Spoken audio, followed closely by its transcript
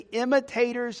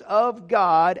imitators of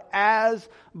God as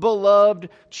beloved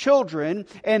children.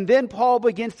 And then Paul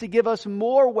begins to give us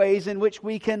more ways in which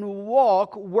we can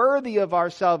walk worthy of our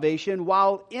salvation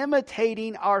while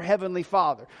imitating our Heavenly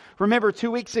Father. Remember,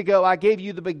 2 weeks ago, I gave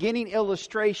you the beginning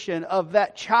illustration of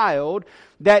that child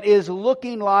that is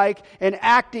looking like and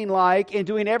acting like and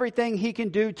doing everything he can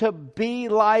do to be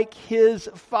like his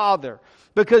father.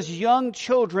 Because young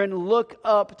children look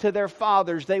up to their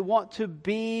fathers. They want to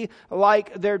be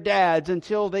like their dads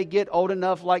until they get old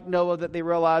enough, like Noah, that they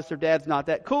realize their dad's not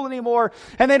that cool anymore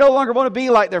and they no longer want to be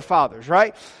like their fathers,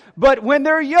 right? But when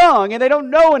they're young and they don't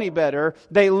know any better,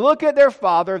 they look at their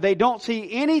father, they don't see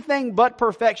anything but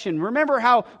perfection. Remember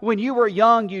how when you were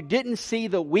young, you didn't see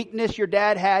the weakness your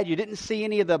dad had, you didn't see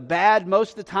any of the bad.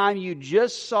 Most of the time, you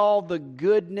just saw the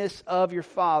goodness of your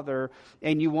father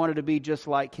and you wanted to be just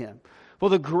like him. Well,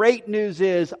 the great news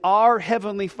is our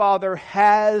Heavenly Father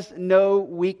has no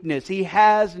weakness. He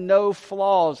has no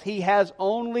flaws. He has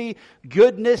only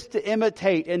goodness to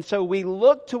imitate. And so we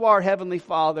look to our Heavenly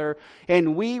Father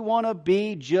and we want to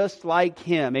be just like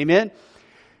Him. Amen?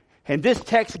 And this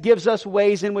text gives us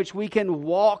ways in which we can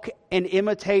walk and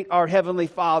imitate our Heavenly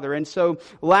Father. And so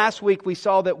last week we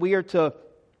saw that we are to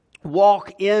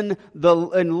walk in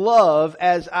love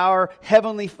as our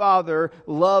Heavenly Father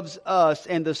loves us.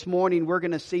 And this morning we're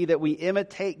going to see that we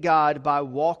imitate God by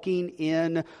walking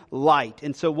in light.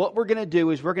 And so what we're going to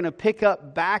do is we're going to pick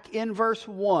up back in verse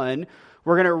 1.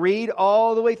 We're going to read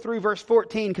all the way through verse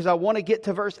 14 because I want to get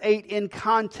to verse 8 in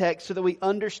context so that we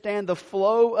understand the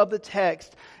flow of the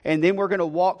text. And then we're going to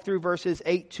walk through verses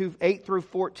 8 through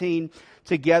 14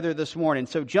 together this morning.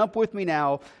 So jump with me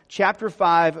now, chapter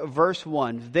 5, verse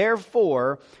 1.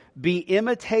 Therefore, be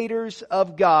imitators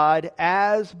of God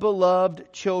as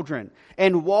beloved children,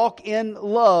 and walk in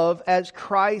love as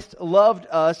Christ loved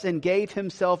us and gave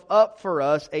Himself up for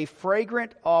us, a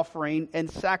fragrant offering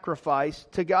and sacrifice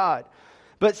to God.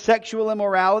 But sexual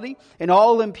immorality and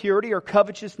all impurity or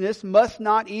covetousness must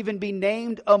not even be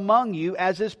named among you,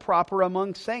 as is proper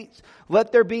among saints.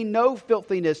 Let there be no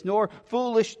filthiness, nor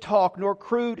foolish talk, nor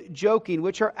crude joking,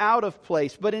 which are out of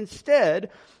place. But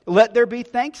instead, let there be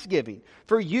thanksgiving.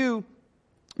 For you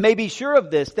may be sure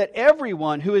of this, that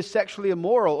everyone who is sexually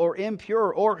immoral or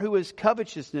impure or who is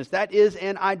covetousness, that is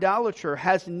an idolater,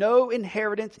 has no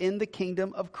inheritance in the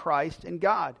kingdom of Christ and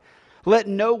God. Let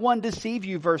no one deceive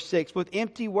you, verse 6, with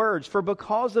empty words, for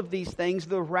because of these things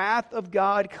the wrath of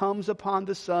God comes upon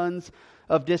the sons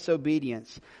of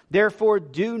disobedience. Therefore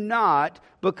do not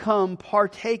become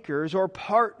partakers or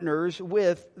partners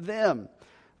with them.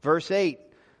 Verse 8,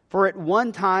 for at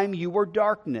one time you were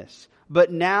darkness,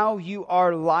 but now you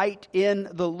are light in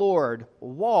the Lord.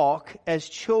 Walk as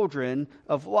children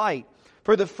of light.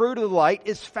 For the fruit of the light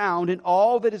is found in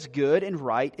all that is good and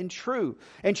right and true.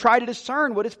 And try to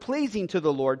discern what is pleasing to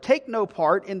the Lord. Take no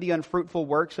part in the unfruitful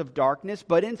works of darkness,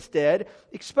 but instead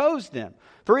expose them.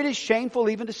 For it is shameful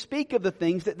even to speak of the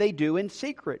things that they do in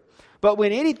secret. But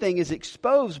when anything is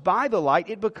exposed by the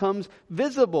light, it becomes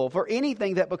visible. For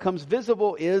anything that becomes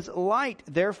visible is light.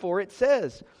 Therefore it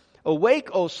says, awake,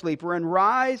 O sleeper, and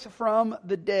rise from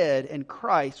the dead, and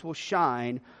Christ will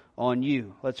shine on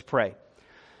you. Let's pray.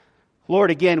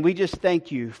 Lord, again, we just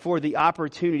thank you for the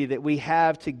opportunity that we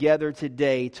have together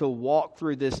today to walk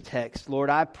through this text. Lord,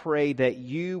 I pray that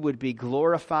you would be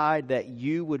glorified, that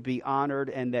you would be honored,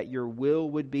 and that your will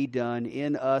would be done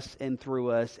in us and through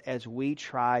us as we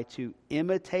try to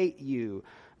imitate you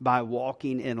by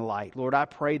walking in light. Lord, I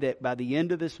pray that by the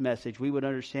end of this message, we would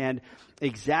understand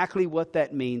exactly what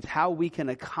that means, how we can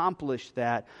accomplish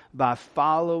that by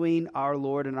following our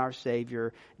Lord and our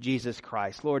Savior, Jesus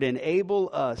Christ. Lord,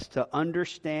 enable us to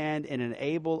understand and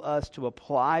enable us to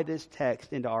apply this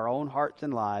text into our own hearts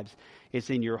and lives.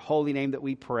 It's in your holy name that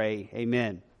we pray.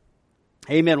 Amen.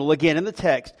 Amen. Well, again, in the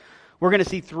text, we're going to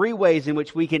see three ways in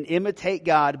which we can imitate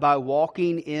God by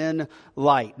walking in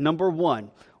light. Number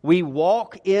one, we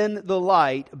walk in the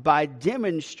light by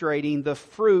demonstrating the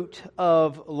fruit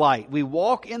of light. We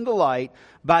walk in the light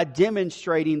by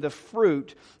demonstrating the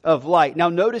fruit of light. Now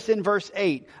notice in verse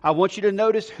 8, I want you to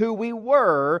notice who we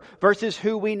were versus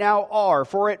who we now are.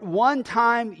 For at one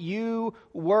time you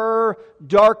were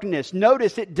darkness.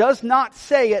 Notice it does not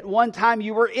say at one time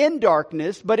you were in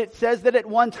darkness, but it says that at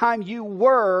one time you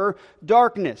were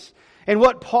darkness. And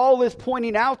what Paul is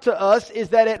pointing out to us is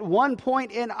that at one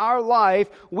point in our life,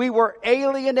 we were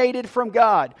alienated from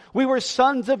God. We were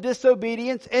sons of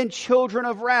disobedience and children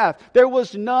of wrath. There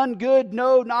was none good,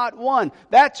 no, not one.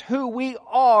 That's who we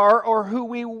are or who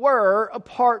we were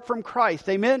apart from Christ.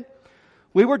 Amen?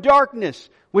 We were darkness.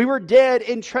 We were dead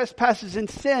in trespasses and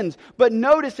sins. But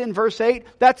notice in verse 8,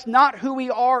 that's not who we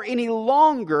are any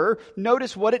longer.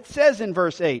 Notice what it says in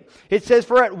verse 8. It says,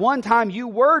 for at one time you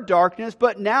were darkness,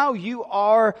 but now you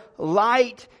are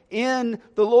light in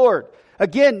the Lord.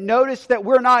 Again, notice that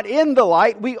we're not in the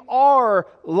light. We are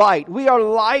light. We are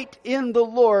light in the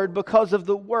Lord because of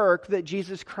the work that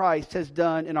Jesus Christ has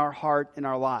done in our heart and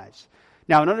our lives.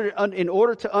 Now, in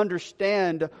order to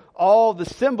understand all the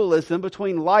symbolism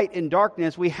between light and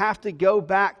darkness, we have to go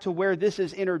back to where this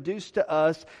is introduced to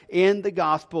us in the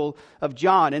Gospel of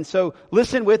John. And so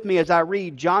listen with me as I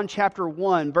read John chapter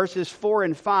 1, verses 4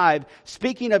 and 5.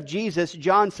 Speaking of Jesus,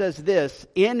 John says this,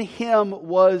 in Him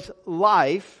was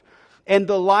life, and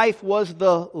the life was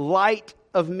the light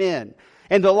of men.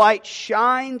 And the light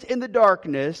shines in the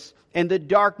darkness, and the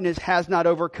darkness has not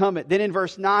overcome it. Then in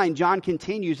verse 9, John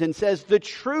continues and says, the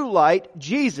true light,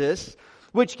 Jesus,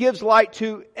 which gives light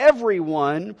to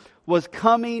everyone, was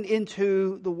coming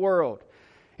into the world.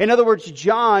 In other words,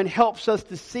 John helps us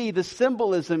to see the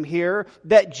symbolism here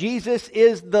that Jesus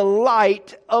is the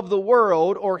light of the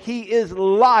world, or He is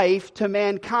life to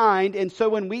mankind. And so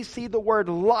when we see the word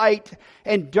light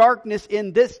and darkness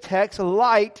in this text,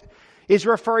 light is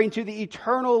referring to the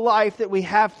eternal life that we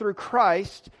have through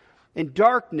Christ, and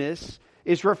darkness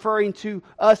is referring to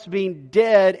us being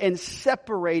dead and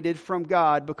separated from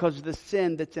God because of the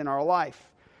sin that's in our life.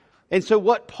 And so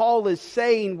what Paul is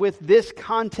saying with this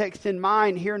context in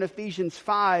mind here in Ephesians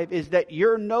 5 is that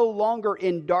you're no longer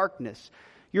in darkness.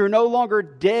 You're no longer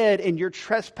dead in your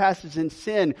trespasses and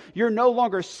sin. You're no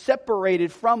longer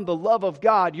separated from the love of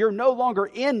God. You're no longer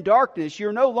in darkness.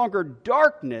 You're no longer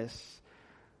darkness.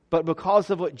 But because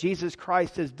of what Jesus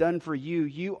Christ has done for you,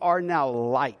 you are now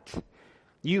light.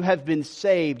 You have been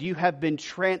saved. You have been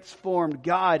transformed.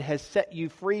 God has set you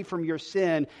free from your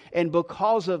sin. And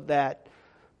because of that,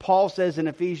 Paul says in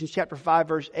Ephesians chapter 5,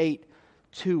 verse 8,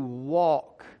 to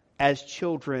walk as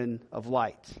children of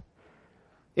light.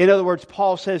 In other words,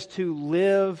 Paul says to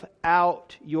live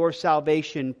out your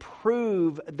salvation.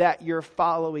 Prove that you're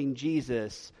following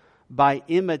Jesus by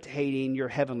imitating your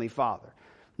heavenly Father.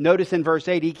 Notice in verse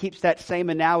 8, he keeps that same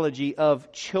analogy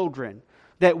of children,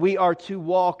 that we are to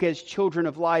walk as children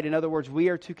of light. In other words, we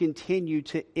are to continue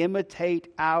to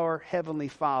imitate our Heavenly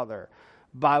Father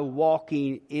by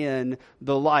walking in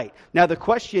the light. Now the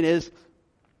question is,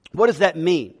 what does that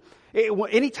mean?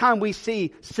 Anytime we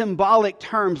see symbolic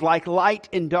terms like light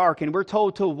and dark, and we're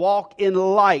told to walk in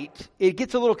light, it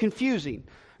gets a little confusing.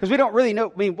 Because we don't really know,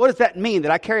 what does that mean? That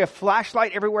I carry a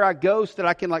flashlight everywhere I go so that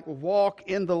I can walk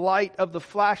in the light of the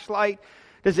flashlight?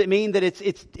 Does it mean that it's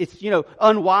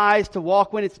unwise to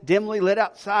walk when it's dimly lit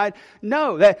outside?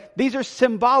 No, that these are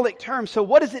symbolic terms. So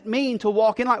what does it mean to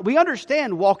walk in light? We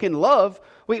understand walk in love.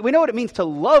 We know what it means to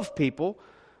love people.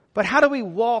 But how do we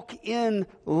walk in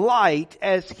light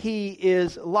as He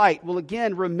is light? Well,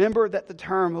 again, remember that the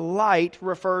term light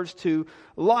refers to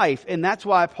life. And that's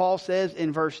why Paul says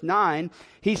in verse 9,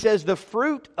 he says, the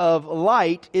fruit of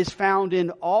light is found in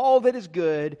all that is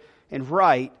good and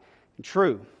right and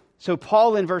true. So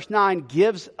Paul in verse 9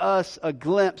 gives us a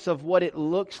glimpse of what it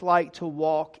looks like to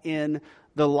walk in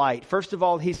the light. First of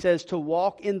all, he says to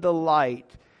walk in the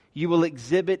light, you will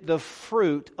exhibit the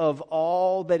fruit of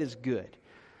all that is good.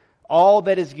 All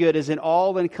that is good is an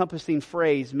all-encompassing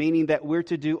phrase, meaning that we're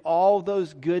to do all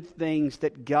those good things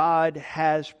that God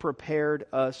has prepared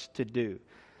us to do.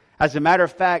 As a matter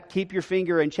of fact, keep your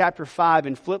finger in chapter 5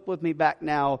 and flip with me back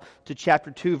now to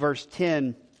chapter 2, verse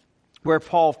 10, where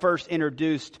Paul first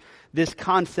introduced this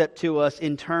concept to us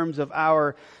in terms of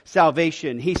our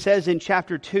salvation. He says in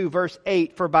chapter 2, verse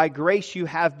 8, for by grace you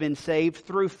have been saved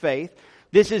through faith.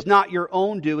 This is not your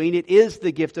own doing. It is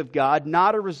the gift of God,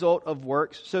 not a result of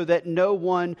works, so that no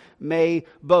one may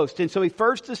boast. And so he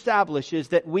first establishes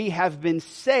that we have been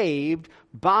saved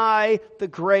by the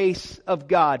grace of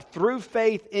God, through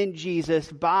faith in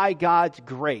Jesus, by God's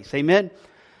grace. Amen?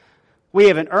 We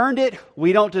haven't earned it.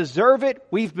 We don't deserve it.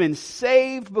 We've been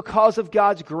saved because of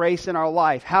God's grace in our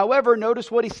life. However, notice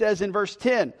what he says in verse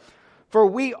 10. For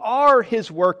we are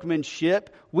His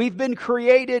workmanship. We've been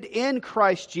created in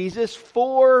Christ Jesus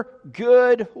for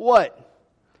good what?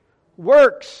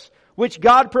 Works, which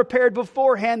God prepared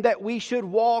beforehand that we should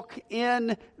walk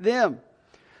in them.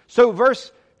 So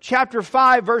chapter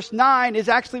 5, verse 9 is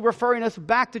actually referring us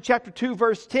back to chapter 2,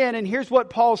 verse 10. And here's what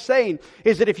Paul's saying,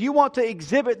 is that if you want to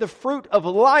exhibit the fruit of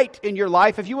light in your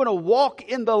life, if you want to walk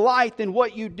in the light, then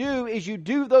what you do is you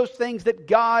do those things that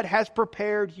God has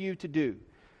prepared you to do.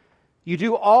 You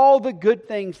do all the good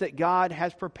things that God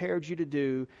has prepared you to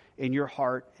do in your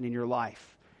heart and in your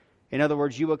life. In other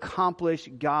words, you accomplish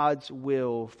God's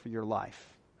will for your life.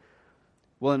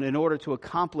 Well, in order to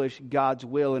accomplish God's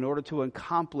will, in order to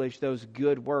accomplish those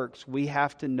good works, we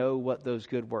have to know what those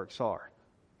good works are.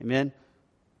 Amen?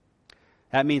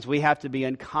 That means we have to be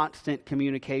in constant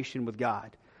communication with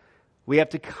God. We have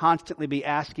to constantly be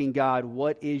asking God,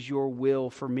 what is your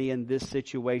will for me in this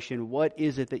situation? What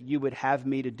is it that you would have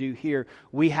me to do here?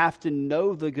 We have to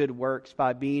know the good works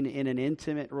by being in an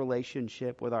intimate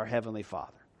relationship with our Heavenly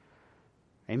Father.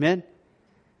 Amen?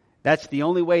 That's the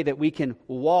only way that we can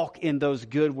walk in those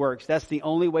good works. That's the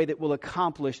only way that we'll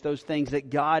accomplish those things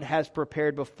that God has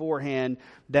prepared beforehand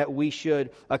that we should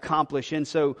accomplish. And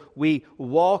so we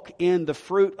walk in the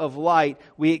fruit of light.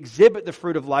 We exhibit the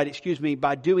fruit of light,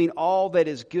 by doing all that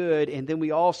is good. And then we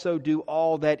also do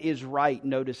all that is right.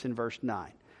 Notice in verse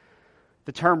 9.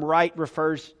 The term right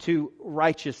refers to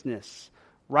righteousness.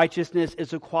 Righteousness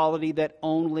is a quality that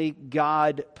only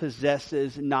God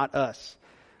possesses, not us.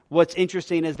 What's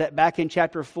interesting is that back in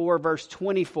chapter 4, verse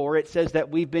 24, it says that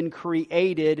we've been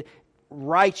created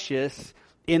righteous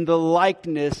in the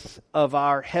likeness of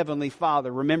our Heavenly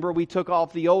Father. Remember, we took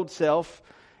off the old self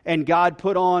and God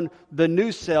put on the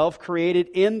new self, created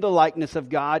in the likeness of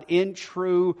God in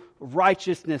true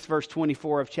righteousness, verse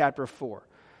 24 of chapter 4.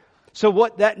 So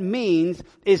what that means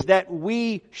is that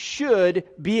we should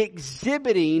be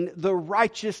exhibiting the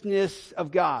righteousness of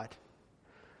God.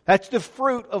 That's the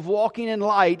fruit of walking in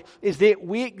light, is that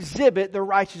we exhibit the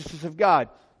righteousness of God.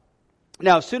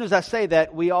 Now, as soon as I say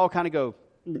that, we all kind of go,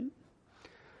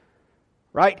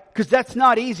 right? Because that's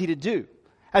not easy to do.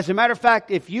 As a matter of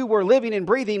fact, if you were living and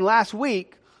breathing last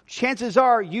week, chances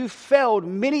are you failed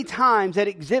many times at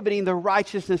exhibiting the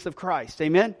righteousness of Christ.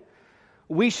 Amen?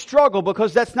 We struggle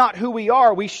because that's not who we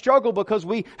are. We struggle because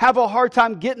we have a hard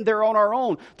time getting there on our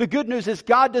own. The good news is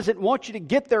God doesn't want you to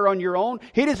get there on your own.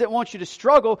 He doesn't want you to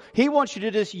struggle. He wants you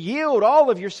to just yield all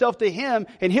of yourself to Him,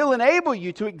 and He'll enable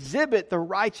you to exhibit the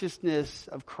righteousness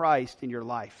of Christ in your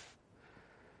life.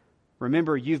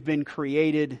 Remember, you've been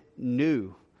created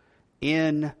new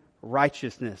in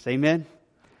righteousness. Amen?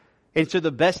 And so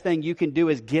the best thing you can do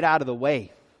is get out of the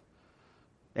way.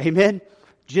 Amen?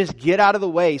 Just get out of the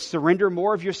way, surrender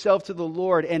more of yourself to the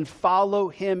Lord, and follow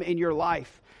Him in your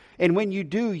life. And when you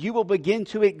do, you will begin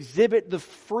to exhibit the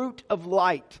fruit of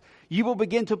light. You will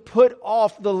begin to put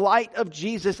off the light of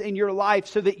Jesus in your life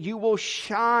so that you will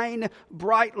shine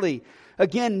brightly.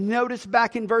 Again, notice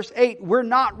back in verse 8, we're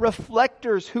not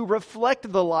reflectors who reflect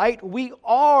the light. We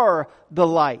are the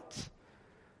light.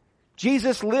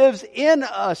 Jesus lives in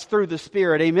us through the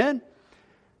Spirit. Amen?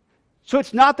 So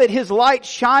it's not that His light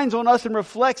shines on us and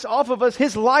reflects off of us.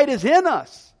 His light is in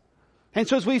us. And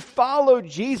so as we follow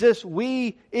Jesus,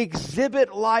 we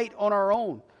exhibit light on our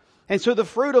own. And so the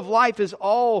fruit of life is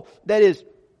all that is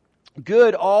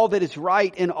good, all that is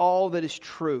right, and all that is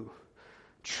true.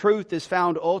 Truth is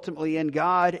found ultimately in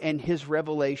God and His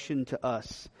revelation to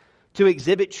us. To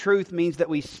exhibit truth means that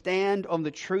we stand on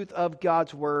the truth of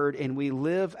God's Word and we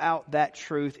live out that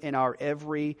truth in our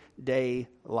everyday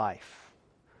life.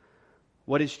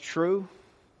 What is true?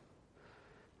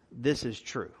 This is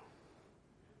true.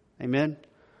 Amen?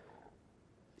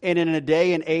 And in a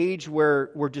day and age where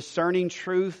discerning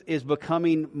truth is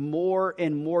becoming more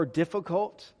and more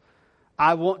difficult,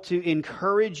 I want to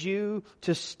encourage you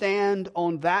to stand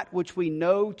on that which we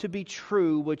know to be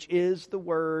true, which is the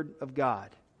Word of God.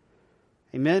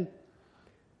 Amen?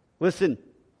 Listen,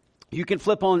 you can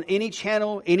flip on any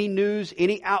channel, any news,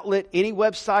 any outlet, any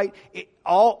website.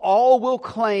 All will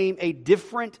claim a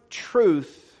different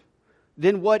truth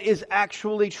than what is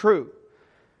actually true.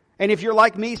 And if you're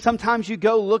like me, sometimes you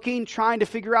go looking, trying to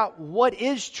figure out what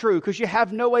is true because you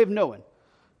have no way of knowing.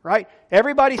 Right?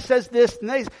 Everybody says this.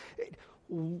 And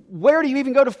where do you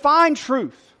even go to find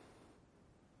truth?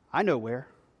 I know where.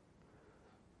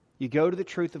 You go to the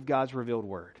truth of God's revealed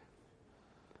Word.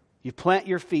 You plant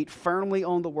your feet firmly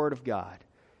on the Word of God.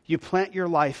 You plant your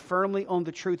life firmly on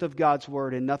the truth of God's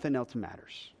Word, and nothing else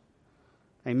matters.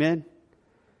 Amen?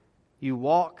 You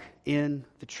walk in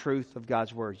the truth of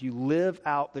God's Word. You live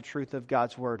out the truth of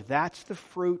God's Word. That's the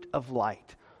fruit of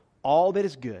light. All that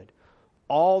is good,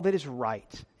 all that is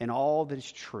right, and all that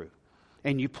is true.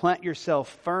 And you plant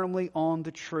yourself firmly on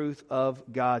the truth of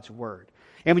God's Word.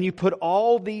 And when you put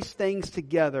all these things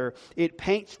together, it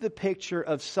paints the picture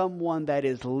of someone that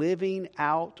is living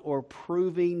out or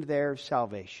proving their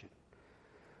salvation.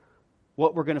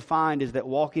 What we're going to find is that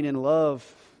walking in love,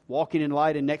 walking in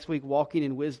light, and next week walking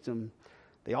in wisdom,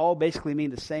 they all basically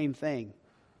mean the same thing.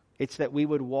 It's that we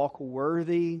would walk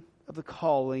worthy of the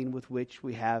calling with which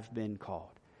we have been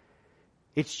called.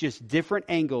 It's just different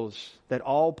angles that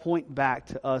all point back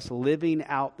to us living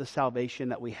out the salvation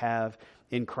that we have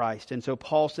in Christ. And so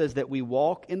Paul says that we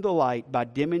walk in the light by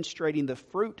demonstrating the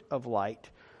fruit of light.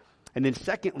 And then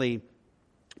secondly,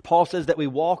 Paul says that we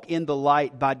walk in the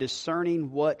light by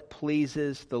discerning what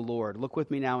pleases the Lord. Look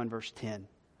with me now in verse 10.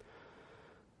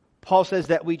 Paul says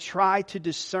that we try to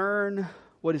discern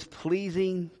what is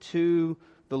pleasing to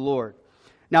the Lord.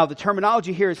 Now, the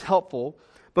terminology here is helpful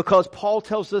because Paul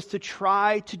tells us to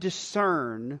try to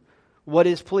discern what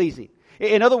is pleasing.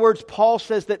 In other words, Paul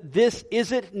says that this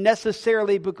isn't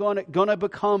necessarily going to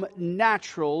become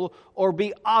natural or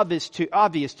be obvious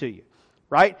to you,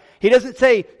 right? He doesn't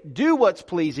say, do what's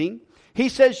pleasing. He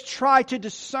says, try to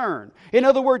discern. In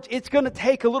other words, it's going to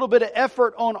take a little bit of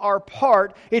effort on our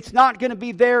part. It's not going to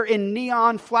be there in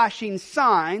neon flashing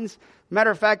signs. Matter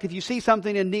of fact, if you see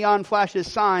something in neon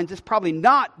flashes signs, it's probably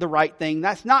not the right thing.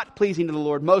 That's not pleasing to the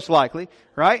Lord, most likely,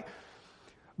 right?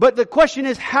 But the question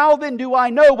is, how then do I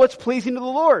know what's pleasing to the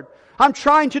Lord? I'm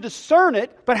trying to discern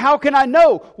it, but how can I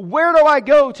know? Where do I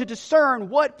go to discern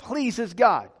what pleases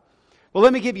God? Well,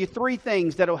 let me give you 3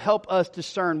 things that will help us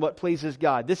discern what pleases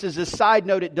God. This is a side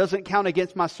note. It doesn't count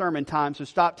against my sermon time, so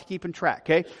stop keeping track,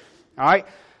 okay? All right?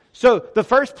 So, the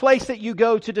first place that you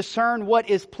go to discern what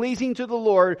is pleasing to the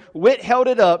Lord, Whit held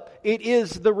it up, it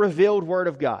is the revealed Word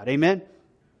of God. Amen?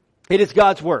 It is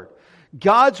God's Word.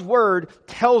 God's Word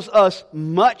tells us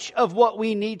much of what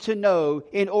we need to know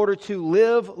in order to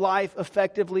live life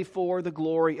effectively for the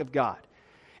glory of God.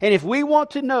 And if we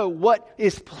want to know what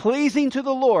is pleasing to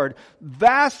the Lord,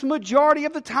 vast majority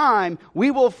of the time,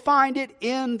 we will find it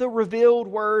in the revealed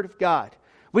Word of God.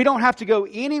 We don't have to go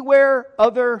anywhere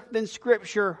other than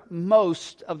Scripture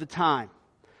most of the time.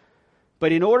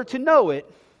 But in order to know it,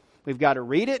 we've got to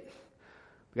read it,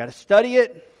 we've got to study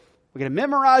it, we've got to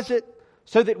memorize it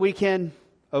so that we can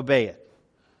obey it.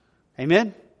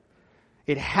 Amen?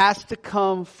 It has to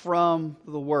come from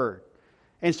the Word.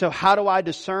 And so how do I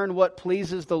discern what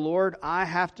pleases the Lord? I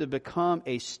have to become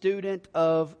a student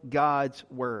of God's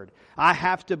Word. I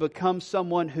have to become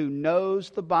someone who knows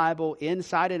the Bible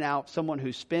inside and out, someone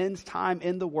who spends time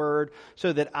in the Word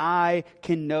so that I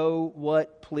can know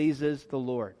what pleases the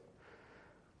Lord.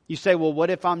 You say, well,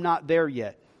 what if I'm not there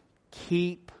yet?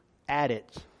 Keep at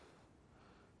it.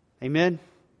 Amen?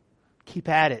 Keep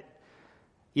at it.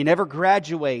 You never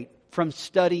graduate from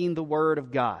studying the Word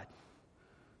of God.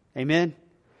 Amen?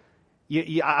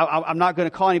 I'm not going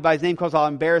to call anybody's name because I'll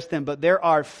embarrass them, but there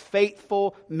are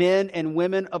faithful men and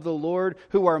women of the Lord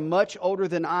who are much older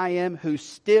than I am who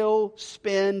still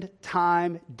spend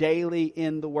time daily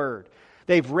in the Word.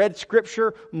 They've read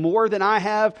Scripture more than I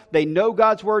have. They know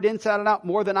God's Word inside and out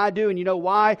more than I do. And you know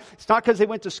why? It's not because they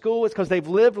went to school. It's because they've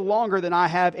lived longer than I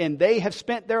have, and they have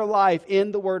spent their life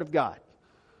in the Word of God.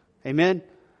 Amen?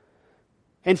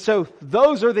 And so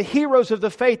those are the heroes of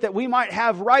the faith that we might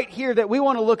have right here that we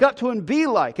want to look up to and be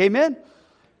like. Amen?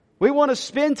 We want to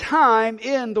spend time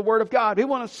in the Word of God. We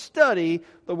want to study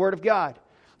the Word of God.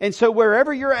 And so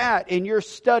wherever you're at in your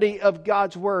study of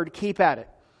God's Word, keep at it.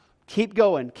 Keep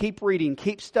going, keep reading,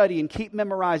 keep studying, keep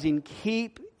memorizing,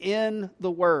 keep in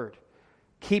the Word.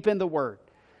 Keep in the Word.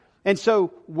 And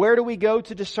so where do we go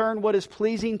to discern what is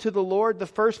pleasing to the Lord? The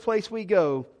first place we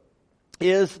go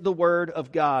is the Word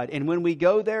of God. And when we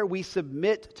go there, we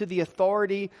submit to the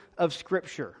authority of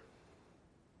Scripture.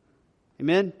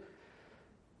 Amen?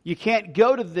 You can't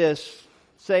go to this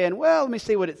saying, well, let me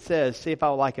see what it says, see if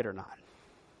I'll like it or not.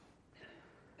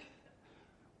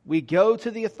 We go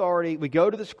to the authority, we go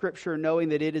to the Scripture knowing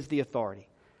that it is the authority.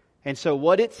 And so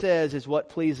what it says is what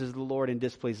pleases the Lord and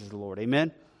displeases the Lord.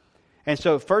 Amen? And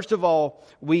so first of all,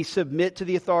 we submit to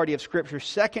the authority of Scripture.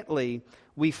 Secondly,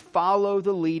 we follow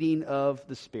the leading of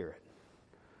the Spirit.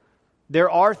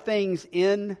 There are things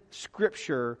in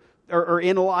Scripture or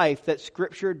in life that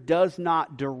Scripture does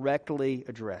not directly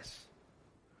address.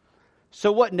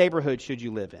 So what neighborhood should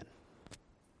you live in?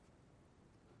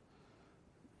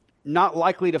 Not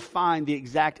likely to find the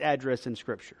exact address in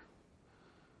Scripture.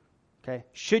 Okay?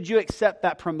 Should you accept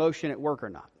that promotion at work or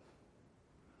not?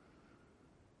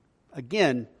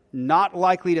 Again, not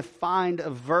likely to find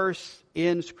a verse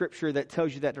in Scripture that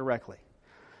tells you that directly.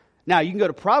 Now, you can go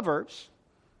to Proverbs.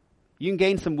 You can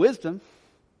gain some wisdom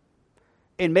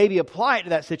and maybe apply it to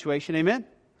that situation. Amen?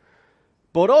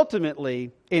 But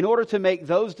ultimately, in order to make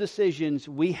those decisions,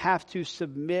 we have to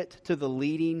submit to the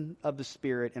leading of the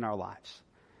Spirit in our lives.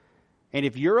 And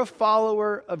if you're a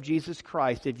follower of Jesus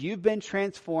Christ, if you've been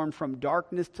transformed from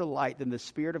darkness to light, then the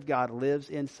Spirit of God lives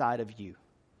inside of you.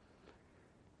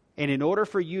 And in order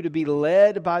for you to be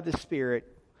led by the Spirit,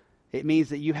 it means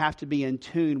that you have to be in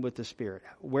tune with the Spirit.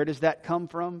 Where does that come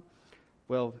from?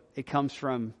 Well, it comes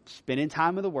from spending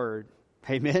time in the Word.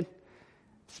 Amen?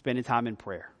 Spending time in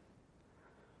prayer.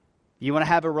 You want to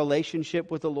have a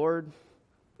relationship with the Lord?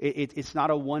 It's not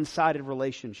a one-sided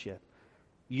relationship.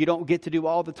 You don't get to do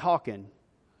all the talking,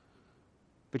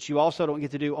 but you also don't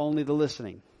get to do only the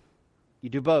listening. You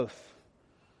do both,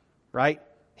 right?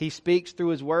 He speaks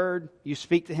through His Word. You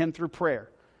speak to Him through prayer,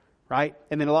 right?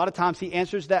 And then a lot of times He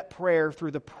answers that prayer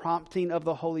through the prompting of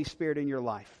the Holy Spirit in your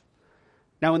life.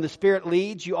 Now, when the Spirit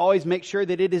leads, you always make sure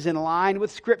that it is in line with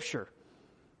Scripture.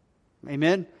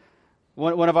 Amen?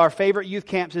 One of our favorite youth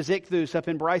camps is Ichthus up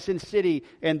in Bryson City,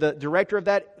 and the director of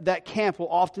that camp will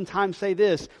oftentimes say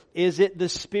this: is it the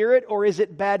Spirit or is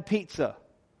it bad pizza?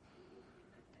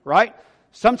 Right?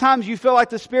 Sometimes you feel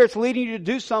like the Spirit's leading you to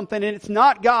do something and it's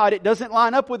not God, it doesn't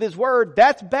line up with His Word.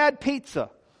 That's bad pizza.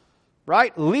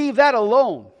 Right? Leave that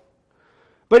alone.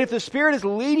 But if the Spirit is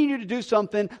leading you to do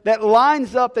something that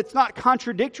lines up, that's not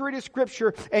contradictory to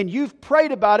Scripture, and you've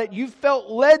prayed about it, you've felt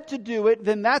led to do it,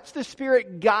 then that's the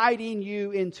Spirit guiding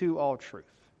you into all truth.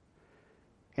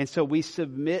 And so we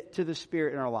submit to the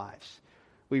Spirit in our lives.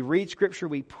 We read Scripture,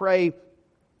 we pray,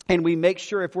 and we make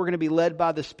sure, if we're going to be led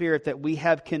by the Spirit, that we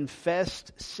have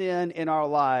confessed sin in our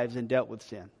lives and dealt with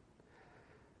sin.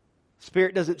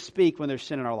 Spirit doesn't speak when there's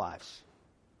sin in our lives.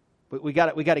 We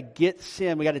got to get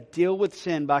sin. We got to deal with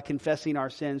sin by confessing our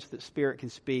sins so that Spirit can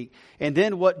speak. And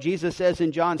then what Jesus says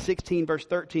in John 16 verse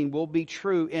 13 will be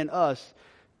true in us.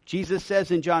 Jesus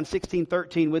says in John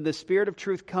 16:13, when the Spirit of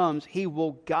truth comes, He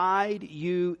will guide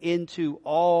you into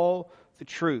all the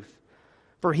truth.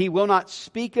 For He will not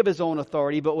speak of His own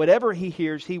authority, but whatever He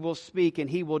hears, He will speak, and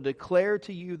He will declare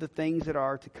to you the things that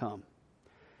are to come.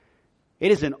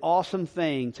 It is an awesome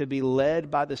thing to be led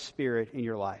by the Spirit in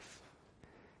your life.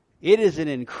 It is an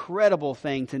incredible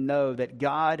thing to know that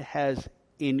God has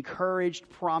encouraged,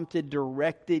 prompted,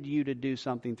 directed you to do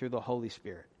something through the Holy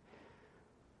Spirit.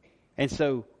 And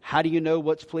so, how do you know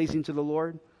what's pleasing to the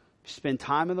Lord? You spend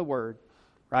time in the Word,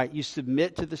 right? You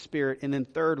submit to the Spirit. And then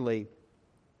thirdly,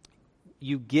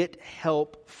 you get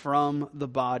help from the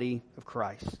body of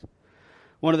Christ.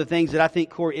 One of the things that I think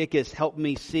Corey Ickes helped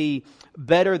me see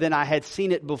better than I had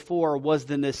seen it before was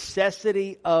the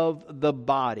necessity of the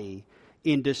body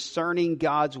in discerning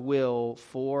God's will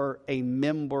for a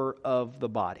member of the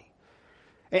body.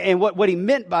 And what he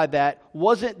meant by that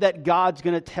wasn't that God's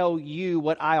going to tell you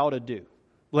what I ought to do.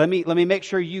 Let me make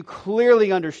sure you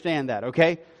clearly understand that,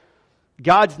 okay?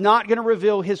 God's not going to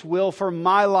reveal His will for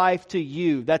my life to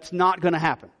you. That's not going to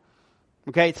happen.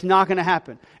 Okay? It's not going to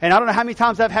happen. And I don't know how many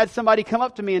times I've had somebody come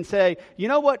up to me and say, you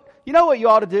know what you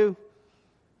ought to do?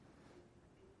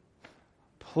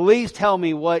 Please tell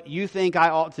me what you think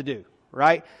I ought to do.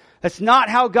 Right? That's not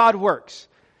how God works.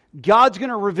 God's going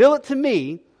to reveal it to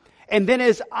me, and then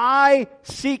as I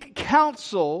seek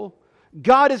counsel,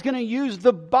 God is going to use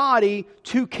the body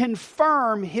to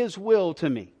confirm His will to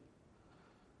me.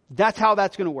 That's how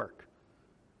that's going to work.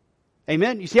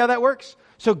 Amen? You see how that works?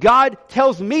 So God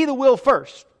tells me the will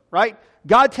first, right?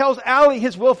 God tells Allie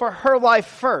His will for her life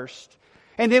first.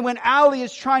 And then when Allie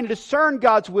is trying to discern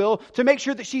God's will to make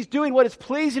sure that she's doing what is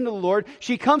pleasing to the Lord,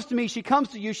 she comes to me, she comes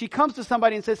to you, she comes to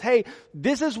somebody and says, hey,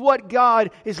 this is what God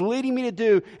is leading me to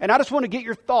do, and I just want to get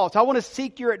your thoughts. I want to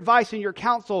seek your advice and your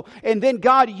counsel. And then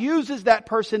God uses that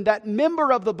person, that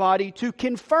member of the body, to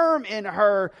confirm in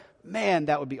her, man,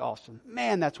 that would be awesome.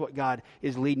 Man, that's what God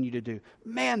is leading you to do.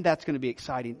 Man, that's going to be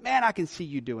exciting. Man, I can see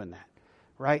you doing that,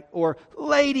 right? Or,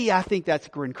 lady, I think that's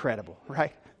incredible,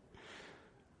 right?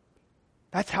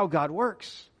 That's how God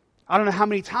works. I don't know how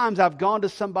many times I've gone to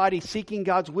somebody seeking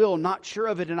God's will, not sure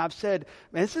of it, and I've said,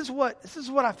 man, this is what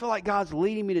I feel like God's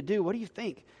leading me to do. What do you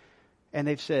think? And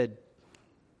they've said,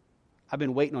 I've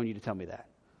been waiting on you to tell me that.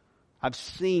 I've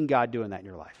seen God doing that in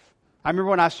your life. I remember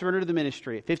when I surrendered to the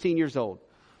ministry at 15 years old.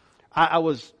 I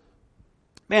was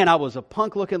a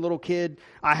punk-looking little kid.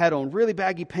 I had on really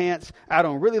baggy pants. I had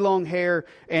on really long hair.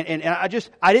 And I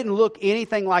didn't look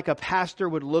anything like a pastor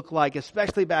would look like,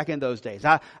 especially back in those days.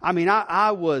 I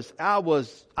was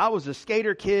a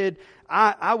skater kid.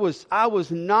 I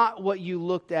was not what you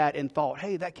looked at and thought,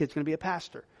 hey, that kid's going to be a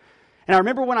pastor. And I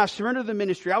remember when I surrendered to the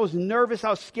ministry, I was nervous. I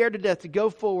was scared to death to go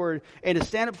forward and to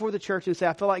stand up before the church and say,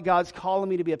 I feel like God's calling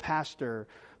me to be a pastor,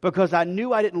 because I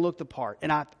knew I didn't look the part.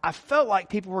 And I felt like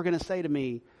people were going to say to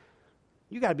me,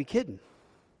 you got to be kidding.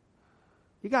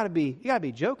 You got to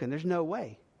be joking. There's no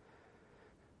way.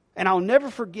 And I'll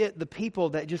never forget the people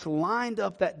that just lined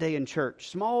up that day in church,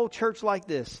 small church like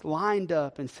this, lined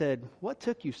up and said, what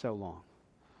took you so long?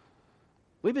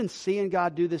 We've been seeing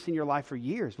God do this in your life for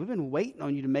years. We've been waiting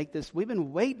on you to make this. We've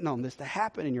been waiting on this to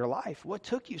happen in your life. What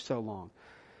took you so long?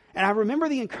 And I remember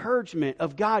the encouragement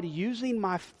of God using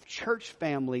my church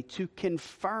family to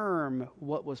confirm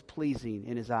what was pleasing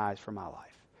in His eyes for my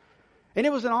life. And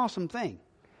it was an awesome thing.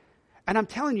 And I'm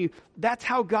telling you, that's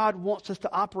how God wants us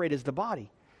to operate as the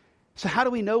body. So how do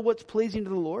we know what's pleasing to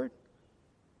the Lord?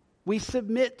 We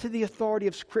submit to the authority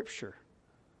of Scripture.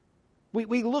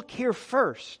 We look here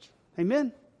first.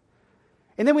 Amen?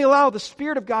 And then we allow the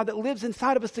Spirit of God that lives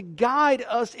inside of us to guide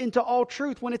us into all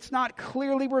truth when it's not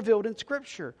clearly revealed in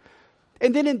Scripture.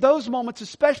 And then in those moments,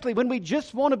 especially when we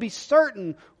just want to be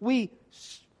certain, we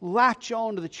latch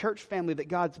on to the church family that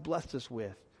God's blessed us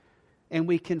with. And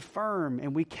we confirm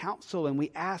and we counsel and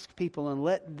we ask people and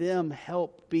let them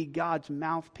help be God's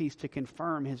mouthpiece to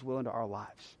confirm His will into our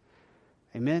lives.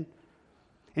 Amen?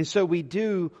 And so we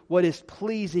do what is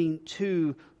pleasing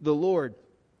to the Lord.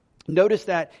 Notice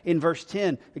that in verse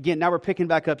 10. Again, now we're picking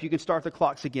back up. You can start the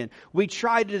clocks again. We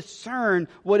try to discern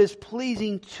what is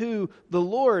pleasing to the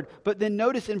Lord. But then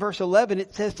notice in verse 11,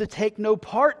 it says to take no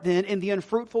part then in the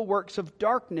unfruitful works of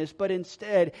darkness, but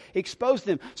instead expose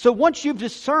them. So once you've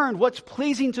discerned what's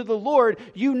pleasing to the Lord,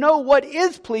 you know what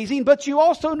is pleasing, but you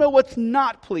also know what's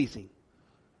not pleasing.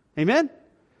 Amen?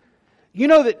 You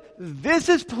know that this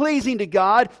is pleasing to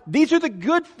God. These are the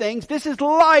good things. This is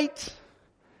light.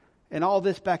 And all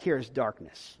this back here is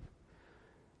darkness.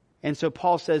 And so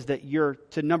Paul says that you're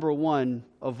to, number one,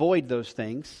 avoid those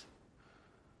things.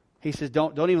 He says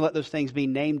don't even let those things be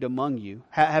named among you.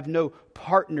 Have no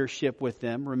partnership with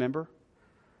them, remember?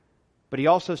 But he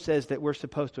also says that we're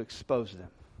supposed to expose them.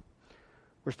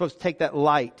 We're supposed to take that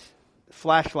light,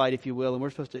 flashlight if you will, and we're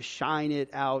supposed to shine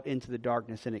it out into the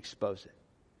darkness and expose it.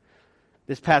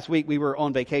 This past week we were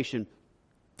on vacation.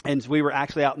 And we were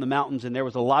actually out in the mountains, and there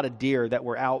was a lot of deer that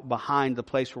were out behind the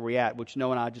place where we're at, which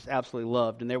Noah and I just absolutely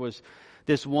loved. And there was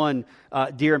this one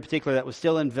deer in particular that was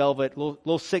still in velvet,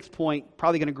 little 6 point,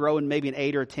 probably going to grow in maybe an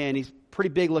 8 or a 10. He's pretty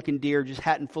big looking deer, just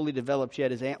hadn't fully developed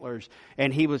yet his antlers.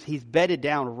 And he's bedded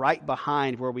down right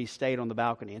behind where we stayed on the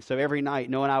balcony. And so every night,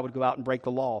 Noah and I would go out and break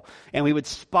the law, and we would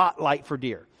spotlight for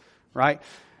deer, right?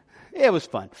 It was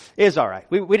fun. It was all right.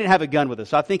 We didn't have a gun with us,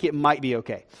 so I think it might be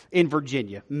okay. In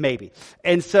Virginia, maybe.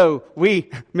 And so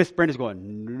Miss Brenda's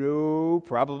going, no,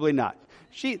 probably not.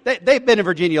 They've been in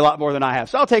Virginia a lot more than I have,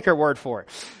 so I'll take her word for it.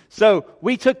 So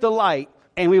we took the light,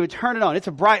 and we would turn it on. It's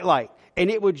a bright light, and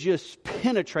it would just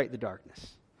penetrate the darkness.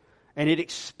 And it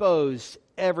exposed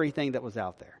everything that was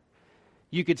out there.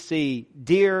 You could see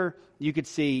deer. You could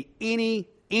see any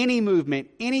movement,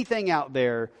 anything out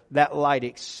there, that light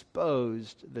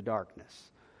exposed the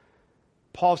darkness.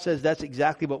 Paul says that's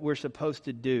exactly what we're supposed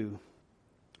to do.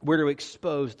 We're to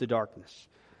expose the darkness.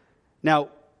 Now,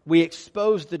 we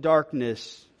expose the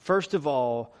darkness, first of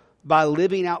all, by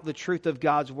living out the truth of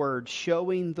God's Word,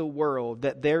 showing the world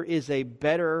that there is a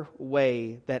better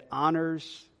way that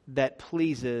honors, that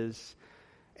pleases,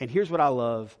 and here's what I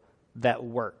love, that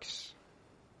works.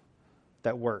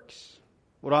 That works.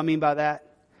 What do I mean by that?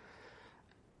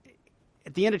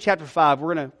 At the end of chapter 5,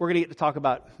 we're gonna get to talk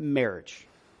about marriage.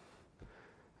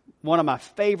 One of my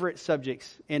favorite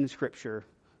subjects in Scripture,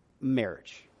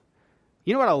 marriage.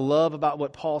 You know what I love about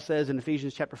what Paul says in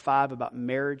Ephesians chapter 5 about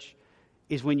marriage?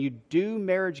 Is when you do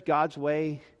marriage God's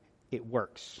way, it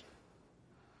works.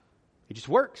 It just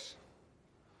works.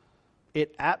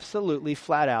 It absolutely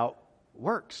flat out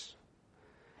works.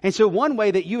 And so one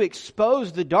way that you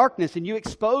expose the darkness and you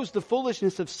expose the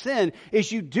foolishness of sin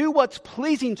is you do what's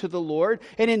pleasing to the Lord.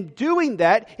 And in doing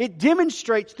that, it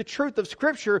demonstrates the truth of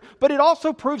Scripture, but it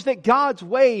also proves that God's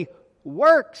way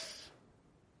works.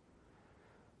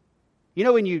 You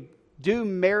know, when you do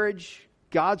marriage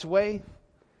God's way,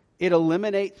 it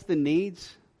eliminates the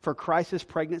needs for crisis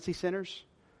pregnancy centers.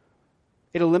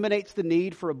 It eliminates the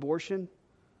need for abortion.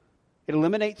 It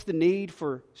eliminates the need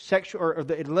for sexual,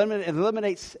 it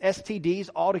eliminates STDs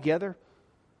altogether.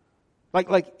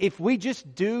 Like if we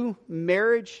just do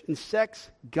marriage and sex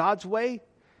God's way,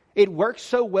 it works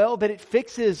so well that it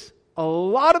fixes a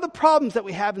lot of the problems that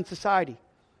we have in society.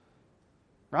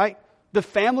 Right? The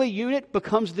family unit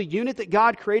becomes the unit that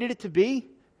God created it to be.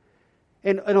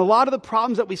 And a lot of the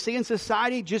problems that we see in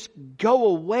society just go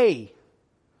away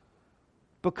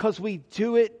because we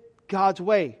do it God's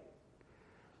way.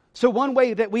 So one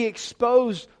way that we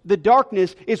expose the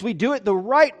darkness is we do it the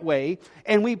right way,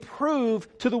 and we prove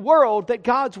to the world that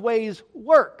God's ways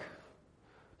work.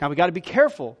 Now we got to be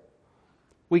careful.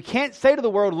 We can't say to the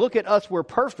world, look at us, we're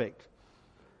perfect.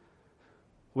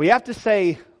 We have to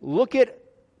say, look at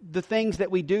the things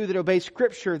that we do that obey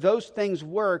Scripture. Those things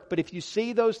work, but if you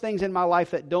see those things in my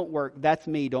life that don't work, that's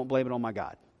me. Don't blame it on my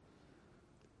God.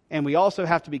 And we also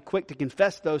have to be quick to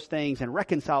confess those things and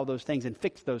reconcile those things and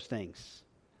fix those things.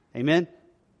 Amen?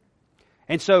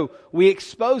 And so we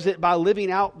expose it by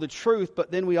living out the truth,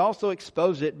 but then we also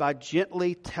expose it by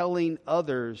gently telling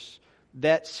others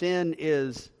that sin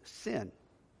is sin.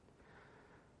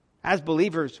 As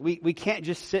believers, we can't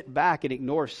just sit back and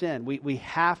ignore sin. We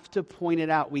have to point it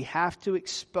out. We have to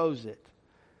expose it.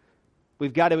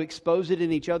 We've got to expose it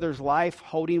in each other's life,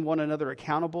 holding one another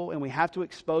accountable, and we have to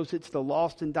expose it to the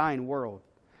lost and dying world.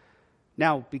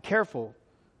 Now, be careful.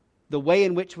 The way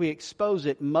in which we expose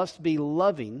it must be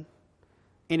loving,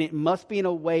 and it must be in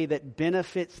a way that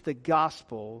benefits the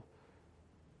gospel,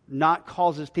 not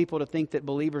causes people to think that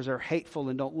believers are hateful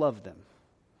and don't love them.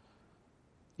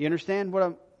 You understand what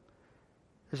I'm...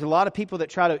 There's a lot of people that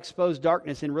try to expose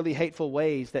darkness in really hateful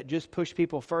ways that just push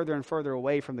people further and further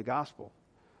away from the gospel.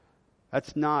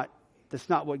 That's not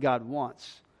what God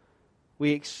wants.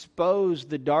 We expose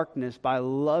the darkness by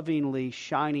lovingly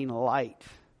shining light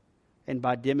and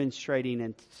by demonstrating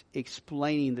and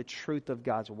explaining the truth of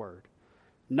God's word.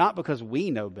 Not because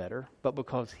we know better, but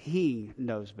because He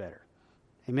knows better.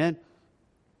 Amen?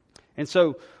 And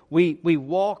so we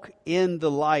walk in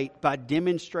the light by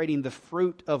demonstrating the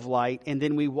fruit of light, and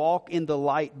then we walk in the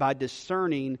light by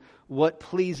discerning what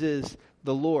pleases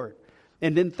the Lord.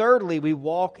 And then thirdly, we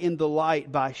walk in the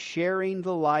light by sharing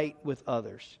the light with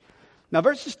others. Now,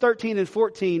 verses 13 and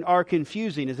 14 are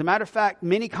confusing. As a matter of fact,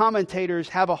 many commentators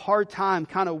have a hard time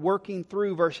kind of working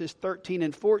through verses 13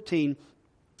 and 14.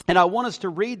 And I want us to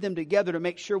read them together to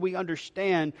make sure we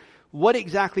understand what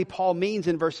exactly Paul means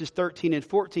in verses 13 and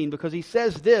 14. Because he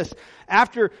says this,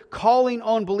 after calling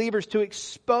on believers to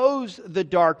expose the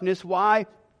darkness. Why?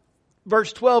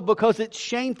 Verse 12, because it's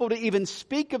shameful to even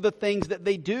speak of the things that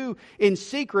they do in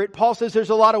secret. Paul says there's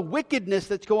a lot of wickedness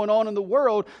that's going on in the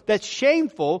world that's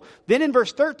shameful. Then in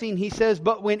verse 13 he says,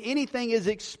 but when anything is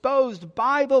exposed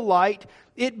by the light,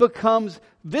 it becomes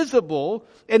visible.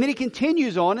 And then he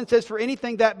continues on and says, for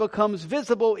anything that becomes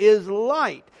visible is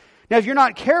light. Now, if you're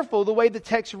not careful, the way the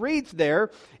text reads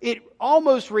there, it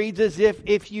almost reads as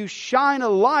if you shine a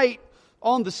light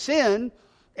on the sin,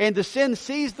 and the sin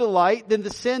sees the light, then the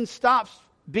sin stops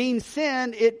being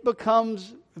sin. It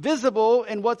becomes visible,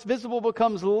 and what's visible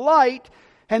becomes light.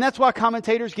 And that's why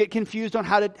commentators get confused on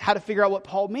how to figure out what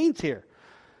Paul means here.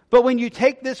 But when you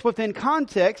take this within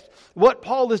context, what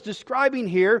Paul is describing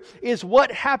here is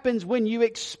what happens when you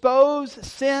expose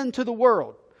sin to the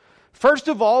world. First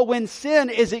of all, when sin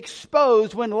is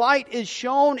exposed, when light is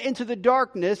shown into the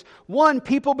darkness,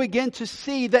 people begin to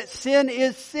see that sin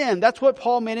is sin. That's what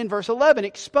Paul meant in verse 11.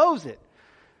 Expose it.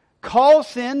 Call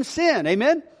sin, sin.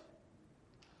 Amen?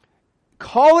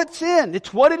 Call it sin.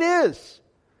 It's what it is.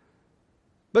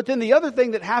 But then the other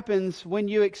thing that happens when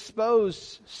you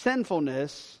expose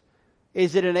sinfulness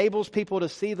is it enables people to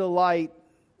see the light,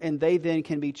 and they then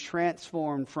can be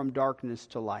transformed from darkness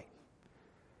to light.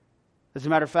 As a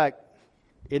matter of fact,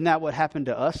 isn't that what happened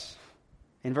to us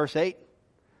in verse 8?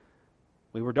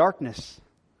 We were darkness,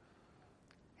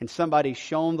 and somebody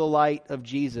shone the light of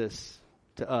Jesus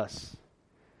to us.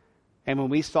 And when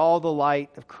we saw the light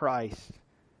of Christ,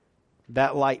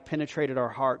 that light penetrated our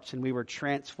hearts, and we were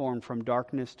transformed from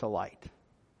darkness to light.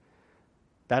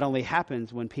 That only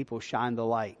happens when people shine the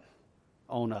light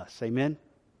on us. Amen?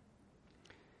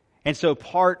 And so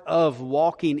part of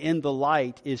walking in the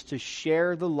light is to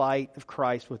share the light of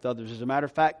Christ with others. As a matter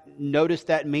of fact, notice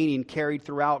that meaning carried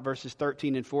throughout verses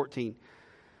 13 and 14.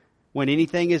 When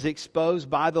anything is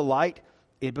exposed by the light,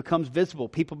 it becomes visible.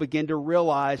 People begin to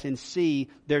realize and see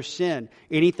their sin.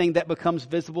 Anything that becomes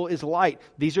visible is light.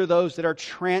 These are those that are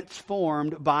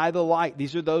transformed by the light.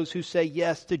 These are those who say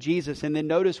yes to Jesus. And then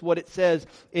notice what it says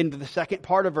in the second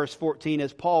part of verse 14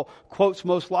 as Paul quotes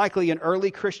most likely an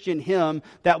early Christian hymn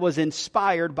that was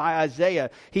inspired by Isaiah.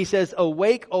 He says,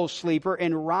 "Awake, O sleeper,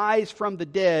 and rise from the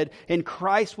dead, and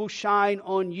Christ will shine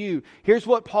on you." Here's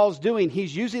what Paul's doing.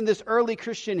 He's using this early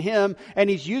Christian hymn, and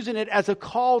he's using it as a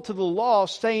call to the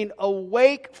lost, saying,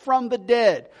 awake from the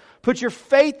dead. Put your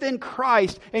faith in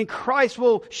Christ, and Christ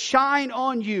will shine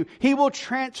on you. He will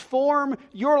transform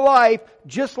your life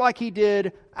just like He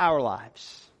did our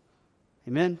lives.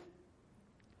 Amen?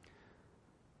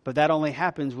 But that only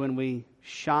happens when we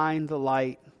shine the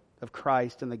light of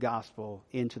Christ and the gospel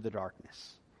into the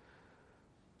darkness.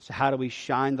 So how do we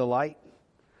shine the light?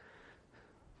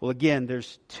 Well, again,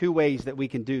 there's two ways that we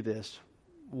can do this.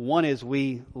 One is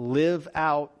we live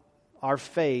out our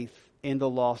faith in the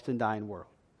lost and dying world.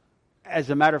 As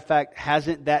a matter of fact,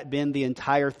 hasn't that been the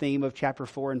entire theme of chapter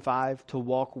 4 and 5? To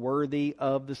walk worthy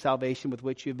of the salvation with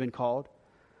which you've been called?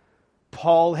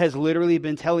 Paul has literally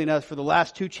been telling us for the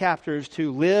last 2 chapters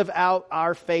to live out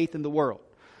our faith in the world.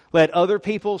 Let other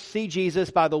people see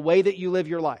Jesus by the way that you live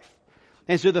your life.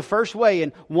 And so the first way,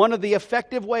 and one of the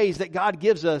effective ways that God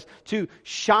gives us to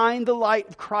shine the light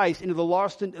of Christ into the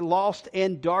lost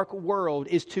and dark world,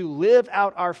 is to live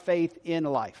out our faith in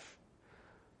life.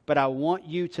 But I want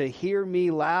you to hear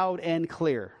me loud and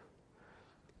clear.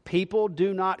 People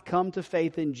do not come to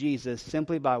faith in Jesus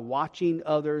simply by watching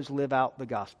others live out the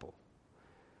gospel.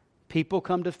 People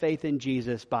come to faith in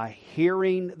Jesus by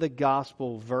hearing the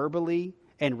gospel verbally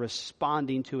and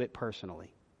responding to it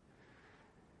personally.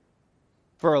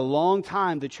 For a long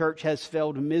time, the church has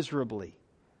failed miserably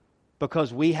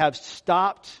because we have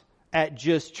stopped at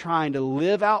just trying to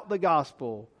live out the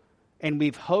gospel, and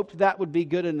we've hoped that would be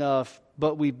good enough,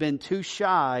 but we've been too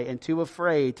shy and too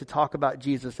afraid to talk about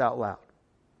Jesus out loud.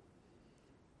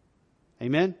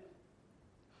 Amen?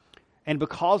 And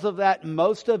because of that,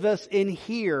 most of us in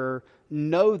here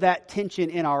know that tension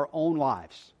in our own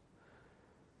lives.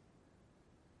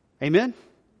 Amen?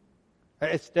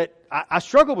 It's that I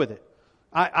struggle with it.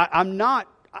 I'm not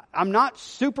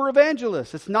super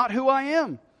evangelist. It's not who I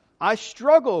am. I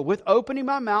struggle with opening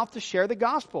my mouth to share the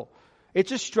gospel.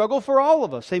 It's a struggle for all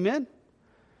of us. Amen?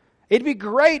 It'd be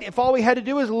great if all we had to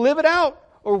do is live it out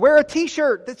or wear a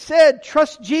t-shirt that said,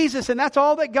 trust Jesus, and that's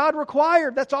all that God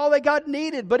required. That's all that God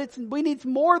needed. But we need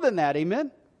more than that.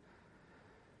 Amen?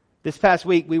 This past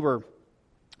week we were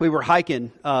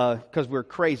hiking because we're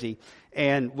crazy.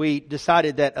 And we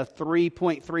decided that a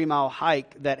 3.3 mile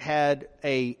hike that had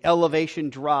a elevation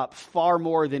drop far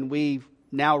more than we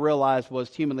now realize was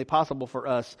humanly possible for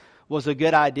us was a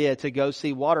good idea to go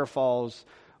see waterfalls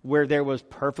where there was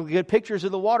perfectly good pictures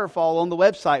of the waterfall on the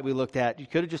website we looked at. You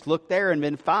could have just looked there and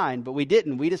been fine, but we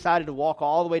didn't. We decided to walk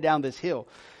all the way down this hill.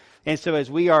 And so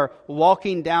as we are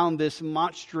walking down this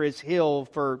monstrous hill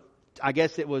for, I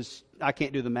guess it was, I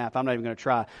can't do the math. I'm not even going to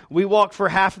try. We walked for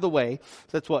half of the way.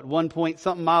 So that's what, 1 point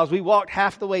something miles. We walked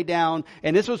half the way down.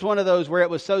 And this was one of those where it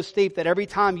was so steep that every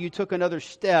time you took another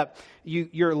step,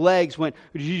 your legs went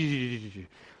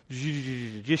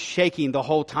just shaking the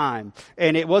whole time.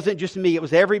 And it wasn't just me. It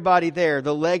was everybody there.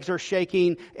 The legs are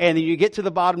shaking. And then you get to the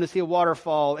bottom to see a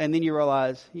waterfall. And then you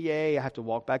realize, yay, I have to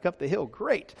walk back up the hill.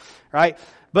 Great. Right?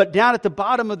 But down at the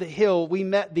bottom of the hill, we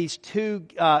met this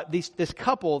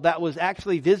couple that was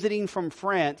actually visiting from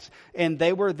France, and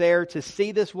they were there to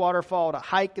see this waterfall, to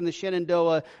hike in the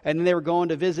Shenandoah, and then they were going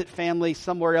to visit family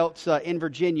somewhere else in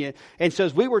Virginia. And so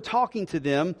as we were talking to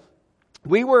them,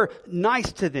 we were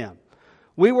nice to them.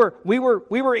 We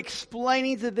were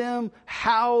explaining to them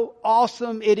how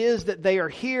awesome it is that they are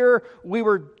here. We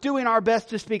were doing our best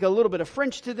to speak a little bit of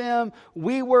French to them.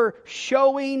 We were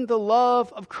showing the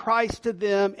love of Christ to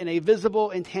them in a visible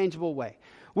and tangible way.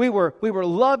 We were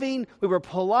loving. We were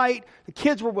polite. The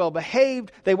kids were well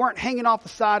behaved. They weren't hanging off the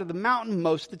side of the mountain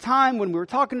most of the time when we were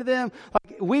talking to them.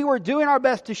 We were doing our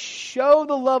best to show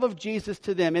the love of Jesus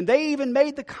to them. And they even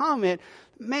made the comment,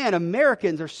 man,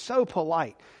 Americans are so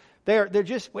polite. They're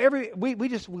just, we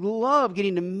just love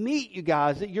getting to meet you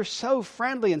guys. You're so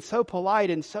friendly and so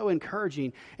polite and so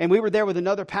encouraging. And we were there with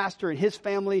another pastor and his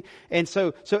family. And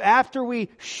so after we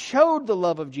showed the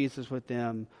love of Jesus with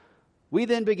them, we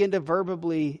then begin to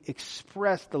verbally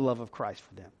express the love of Christ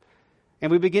for them.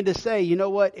 And we begin to say, you know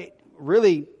what?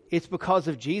 It's because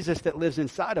of Jesus that lives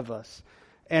inside of us.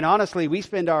 And honestly, we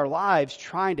spend our lives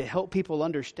trying to help people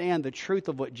understand the truth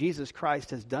of what Jesus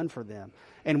Christ has done for them.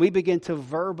 And we begin to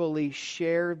verbally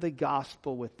share the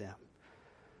gospel with them.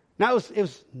 Now, it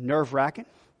was nerve-wracking,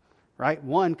 right?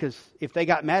 One, because if they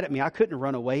got mad at me, I couldn't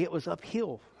run away. It was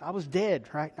uphill. I was dead,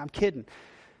 right? I'm kidding.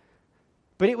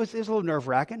 But it was a little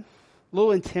nerve-wracking, a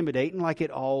little intimidating, like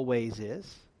it always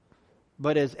is.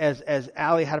 But as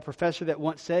Allie had a professor that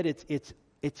once said,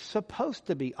 it's supposed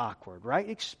to be awkward, right?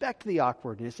 Expect the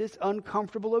awkwardness. It's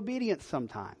uncomfortable obedience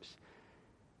sometimes.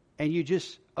 And you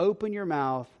just open your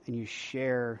mouth and you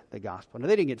share the gospel. Now,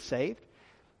 they didn't get saved,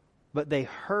 but they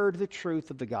heard the truth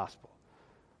of the gospel.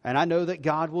 And I know that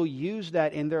God will use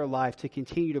that in their life to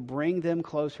continue to bring them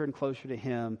closer and closer to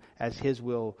Him as His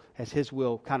will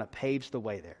kind of paves the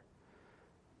way there.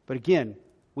 But again,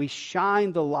 we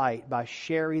shine the light by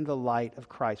sharing the light of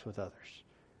Christ with others.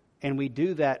 And we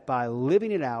do that by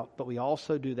living it out, but we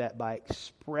also do that by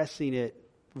expressing it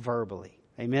verbally.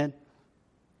 Amen?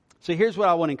 So here's what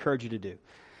I want to encourage you to do.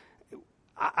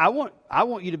 I want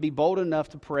you to be bold enough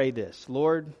to pray this.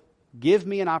 Lord, give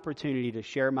me an opportunity to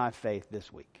share my faith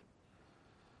this week.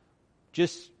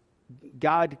 Just,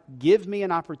 God, give me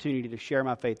an opportunity to share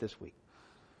my faith this week.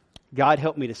 God,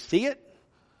 help me to see it.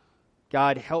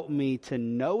 God, help me to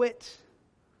know it.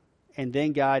 And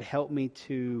then, God, help me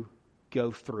to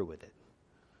go through with it.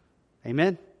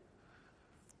 Amen?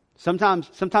 Sometimes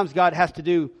God has to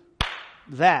do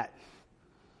that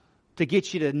to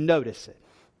get you to notice it,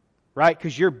 right?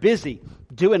 Because you're busy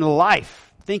doing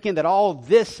life, thinking that all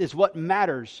this is what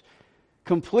matters,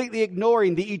 completely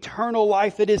ignoring the eternal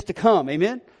life that is to come.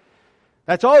 Amen?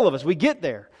 That's all of us. We get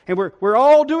there, and we're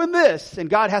all doing this, and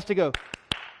God has to go,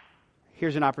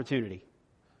 here's an opportunity.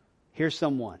 Here's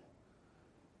someone.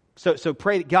 So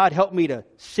pray that God help me to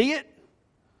see it,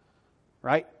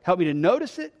 right? Help me to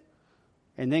notice it,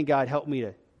 and then God help me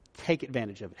to take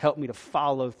advantage of it. Help me to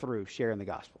follow through sharing the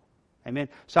gospel. Amen?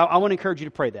 So I want to encourage you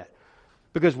to pray that,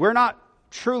 because we're not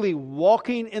truly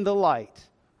walking in the light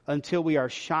until we are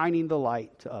shining the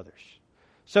light to others.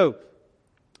 So,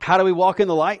 how do we walk in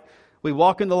the light? We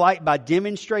walk in the light by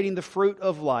demonstrating the fruit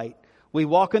of light. We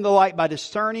walk in the light by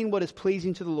discerning what is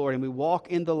pleasing to the Lord. And we walk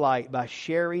in the light by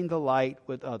sharing the light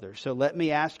with others. So let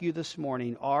me ask you this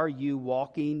morning, are you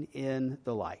walking in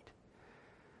the light?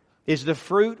 Is the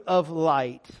fruit of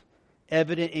light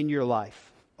evident in your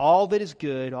life? All that is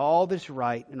good, all that is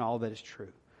right, and all that is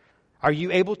true. Are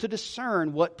you able to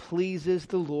discern what pleases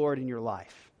the Lord in your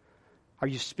life? Are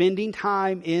you spending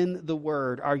time in the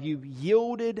Word? Are you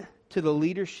yielded to the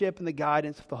leadership and the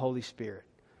guidance of the Holy Spirit?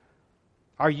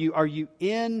 Are you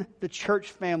in the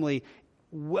church family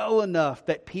well enough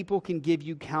that people can give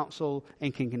you counsel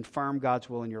and can confirm God's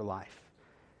will in your life?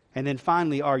 And then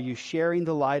finally, are you sharing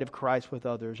the light of Christ with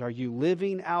others? Are you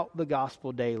living out the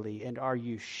gospel daily? And are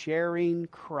you sharing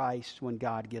Christ when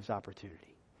God gives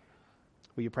opportunity?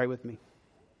 Will you pray with me?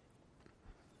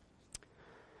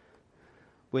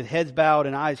 With heads bowed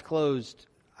and eyes closed,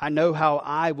 I know how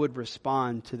I would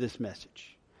respond to this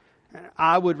message.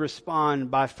 I would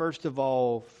respond by, first of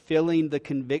all, feeling the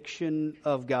conviction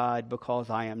of God because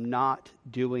I am not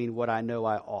doing what I know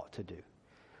I ought to do.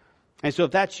 And so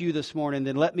if that's you this morning,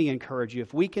 then let me encourage you.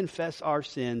 If we confess our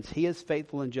sins, He is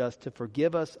faithful and just to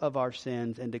forgive us of our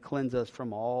sins and to cleanse us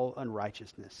from all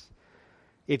unrighteousness.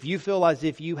 If you feel as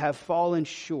if you have fallen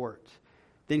short,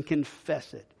 then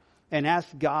confess it and ask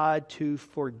God to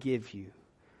forgive you.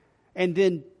 And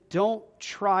then don't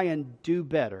try and do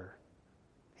better.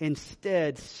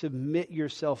 Instead, submit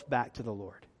yourself back to the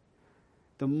Lord.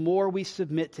 The more we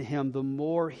submit to Him, the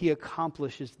more He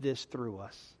accomplishes this through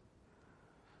us.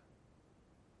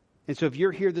 And so if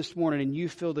you're here this morning and you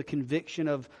feel the conviction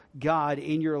of God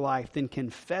in your life, then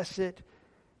confess it,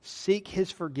 seek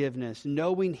His forgiveness,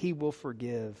 knowing He will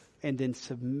forgive, and then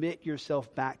submit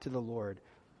yourself back to the Lord.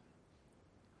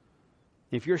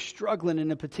 If you're struggling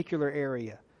in a particular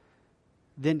area,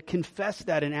 then confess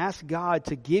that and ask God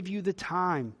to give you the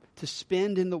time to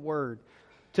spend in the Word,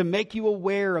 to make you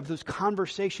aware of those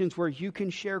conversations where you can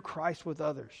share Christ with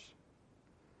others.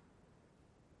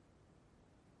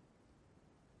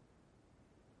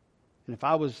 And if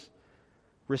I was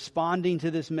responding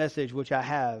to this message, which I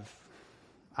have,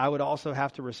 I would also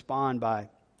have to respond by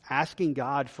asking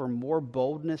God for more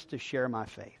boldness to share my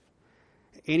faith.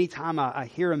 Anytime I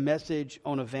hear a message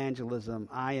on evangelism,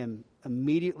 I am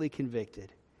immediately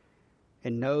convicted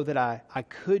and know that I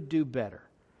could do better.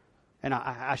 And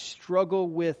I struggle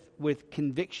with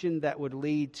conviction that would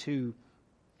lead to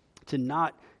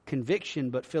not conviction,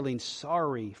 but feeling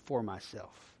sorry for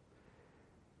myself.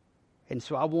 And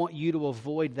so I want you to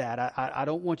avoid that. I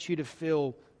don't want you to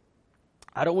feel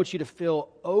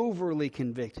overly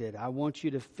convicted. I want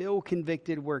you to feel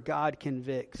convicted where God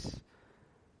convicts.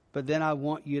 But then I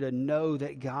want you to know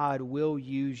that God will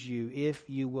use you if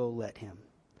you will let Him.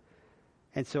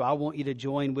 And so I want you to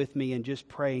join with me in just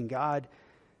praying, God,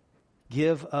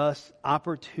 give us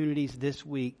opportunities this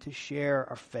week to share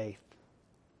our faith.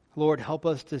 Lord, help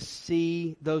us to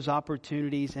see those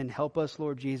opportunities and help us,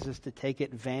 Lord Jesus, to take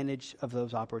advantage of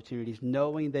those opportunities,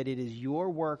 knowing that it is your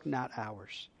work, not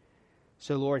ours.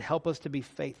 So, Lord, help us to be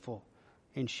faithful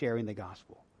in sharing the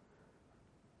gospel.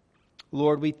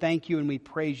 Lord, we thank you and we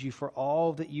praise you for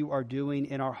all that you are doing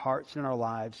in our hearts and our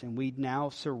lives. And we now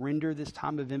surrender this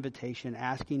time of invitation,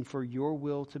 asking for your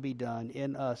will to be done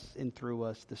in us and through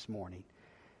us this morning.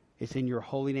 It's in your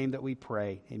holy name that we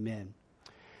pray. Amen.